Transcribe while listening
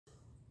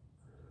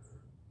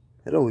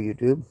Hello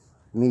YouTube,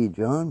 me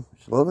John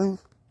Slogan.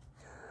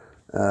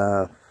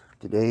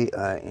 Today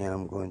I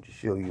am going to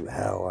show you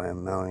how I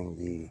am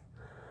mounting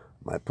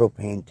my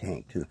propane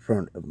tank to the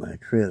front of my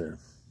trailer.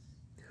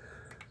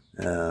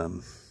 Now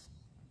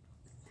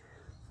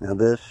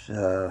this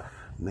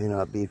may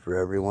not be for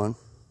everyone,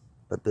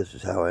 but this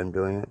is how I'm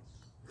doing it.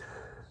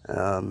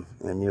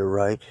 And you're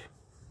right,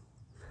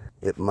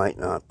 it might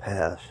not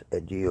pass a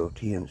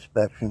DOT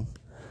inspection,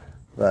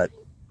 but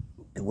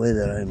the way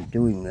that I'm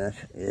doing this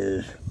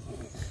is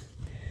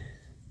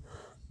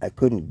I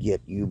couldn't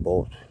get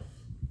U-bolts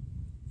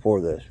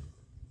for this.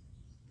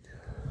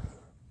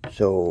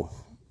 So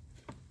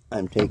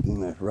I'm taking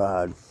this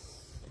rod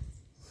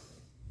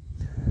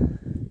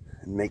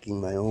and making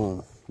my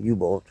own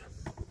U-bolts.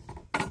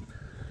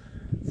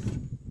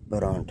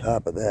 But on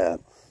top of that,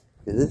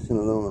 because this is an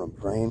aluminum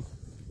frame,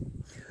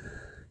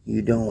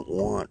 you don't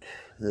want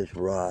this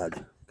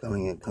rod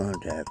coming in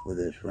contact with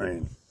this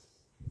frame.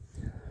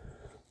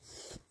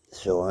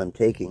 So I'm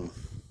taking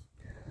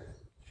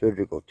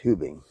surgical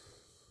tubing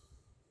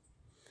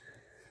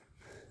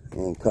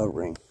and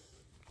covering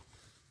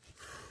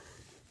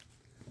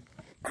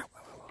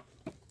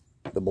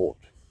the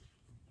bolts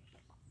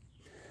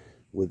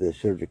with this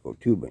surgical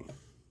tubing.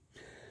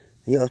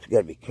 You also got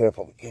to be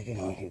careful because, you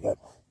know, you got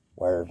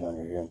wires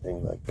under here and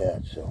things like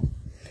that, so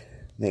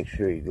make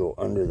sure you go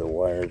under the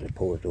wires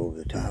opposed to over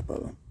the top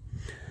of them.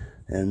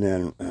 And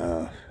then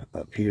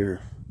up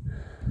here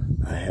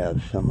I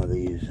have some of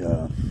these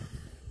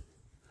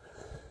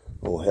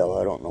oh hell,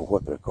 I don't know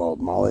what they're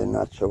called, molly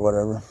nuts or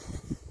whatever.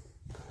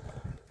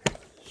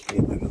 See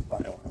if I can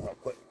find one real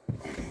quick.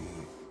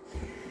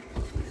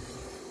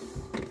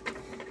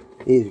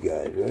 These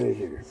guys right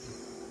here.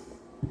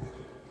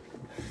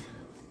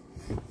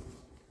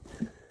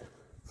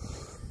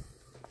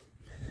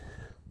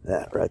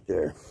 That right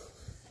there.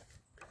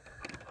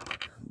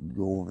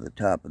 Go over the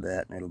top of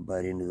that and it'll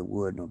bite into the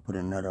wood, and I'll put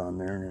a nut on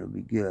there and it'll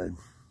be good.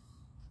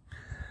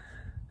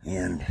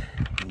 And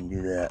you can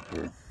do that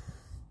for,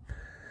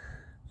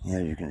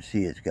 as you can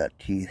see, it's got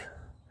teeth.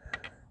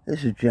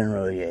 This is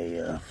generally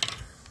a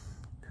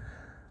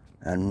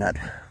nut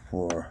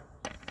for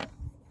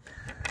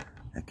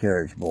a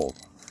carriage bolt.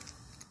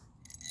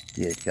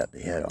 See, it's got the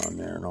head on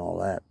there and all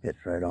that,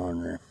 fits right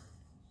on there.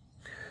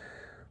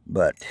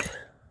 But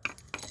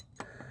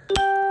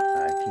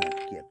I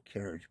can't get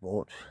carriage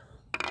bolts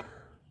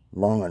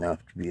long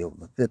enough to be able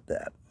to fit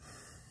that.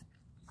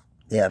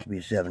 They have to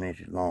be 7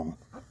 inches long,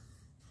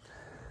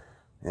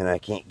 and I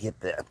can't get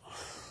that.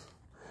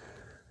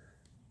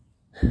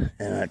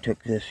 And I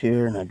took this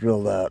here and I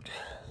drilled out,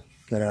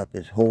 cut out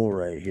this hole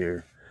right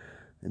here.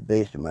 The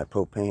base of my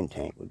propane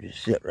tank would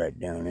just sit right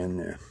down in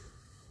there,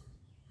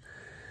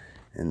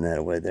 and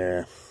that way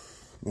there.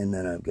 And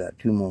then I've got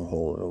 2 more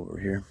holes over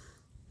here,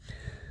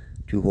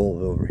 2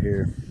 holes over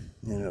here,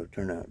 and it'll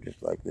turn out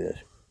just like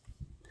this.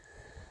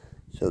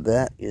 So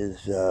that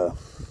is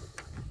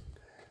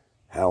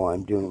how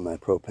I'm doing my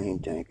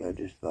propane tank. I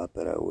just thought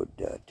that I would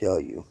tell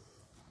you.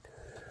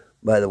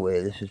 By the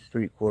way, this is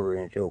 3/4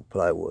 inch oak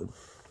plywood,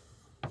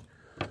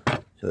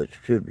 so it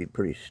should be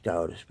pretty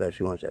stout,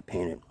 especially once I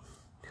paint it.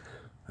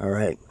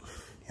 Alright,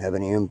 have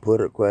any input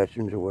or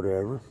questions or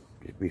whatever,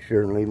 just be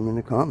sure and leave them in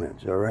the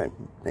comments. Alright,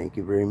 thank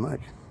you very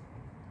much.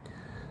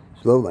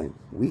 Slowline,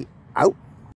 we out.